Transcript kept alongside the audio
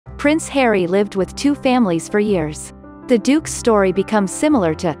Prince Harry lived with two families for years. The Duke's story becomes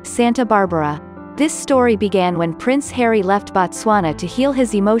similar to Santa Barbara. This story began when Prince Harry left Botswana to heal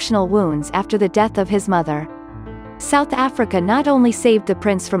his emotional wounds after the death of his mother. South Africa not only saved the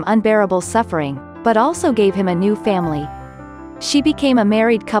prince from unbearable suffering, but also gave him a new family. She became a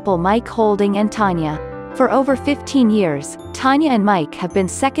married couple, Mike Holding and Tanya. For over 15 years, Tanya and Mike have been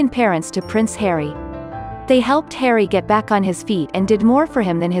second parents to Prince Harry. They helped Harry get back on his feet and did more for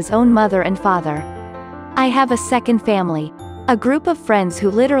him than his own mother and father. "I have a second family. A group of friends who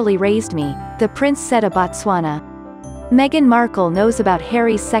literally raised me," the prince said of Botswana. Meghan Markle knows about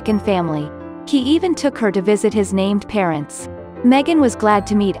Harry's second family. He even took her to visit his named parents. Meghan was glad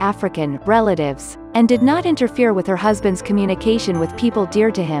to meet African relatives, and did not interfere with her husband's communication with people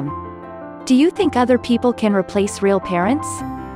dear to him. Do you think other people can replace real parents?